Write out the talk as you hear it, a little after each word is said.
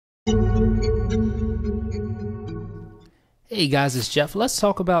Hey guys, it's Jeff. Let's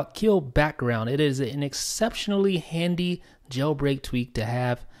talk about KillBackground. It is an exceptionally handy jailbreak tweak to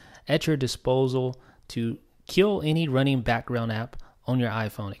have at your disposal to kill any running background app on your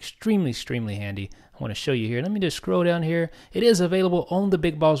iPhone. Extremely handy. I want to show you here. Let me just scroll down here. It is available on the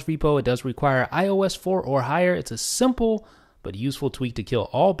BigBoss repo. It does require iOS 4 or higher. It's a simple but useful tweak to kill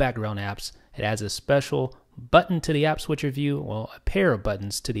all background apps. It adds a special button to the app switcher view, well, a pair of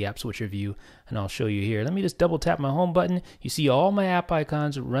buttons to the app switcher view, and I'll show you here. Let me just double tap my home button. You see all my app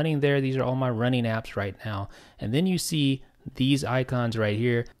icons running there. These are all my running apps right now. And then you see these icons right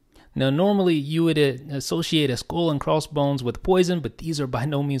here. Now, normally you would associate a skull and crossbones with poison, but these are by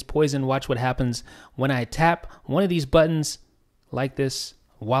no means poison. Watch what happens when I tap one of these buttons like this.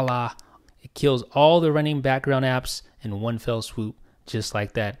 Voila. It kills all the running background apps in one fell swoop, just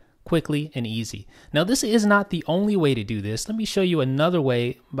like that. Quickly and easy. Now, this is not the only way to do this. Let me show you another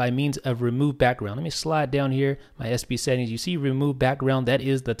way by means of remove background. Let me slide down here, my SB settings. You see remove background, that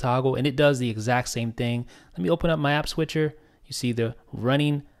is the toggle, and it does the exact same thing. Let me open up my app switcher. You see the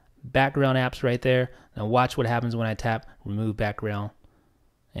running background apps right there. Now watch what happens when I tap remove background,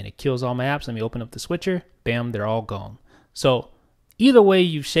 and it kills all my apps. Let me open up the switcher. Bam, they're all gone. So either way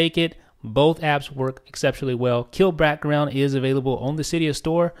you shake it, both apps work exceptionally well. KillBackground is available on the Cydia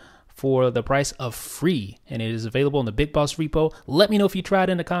store for the price of free, and it is available in the BigBoss repo. Let me know if you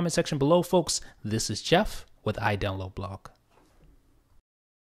tried in the comment section below, folks. This is Jeff with iDownloadBlog.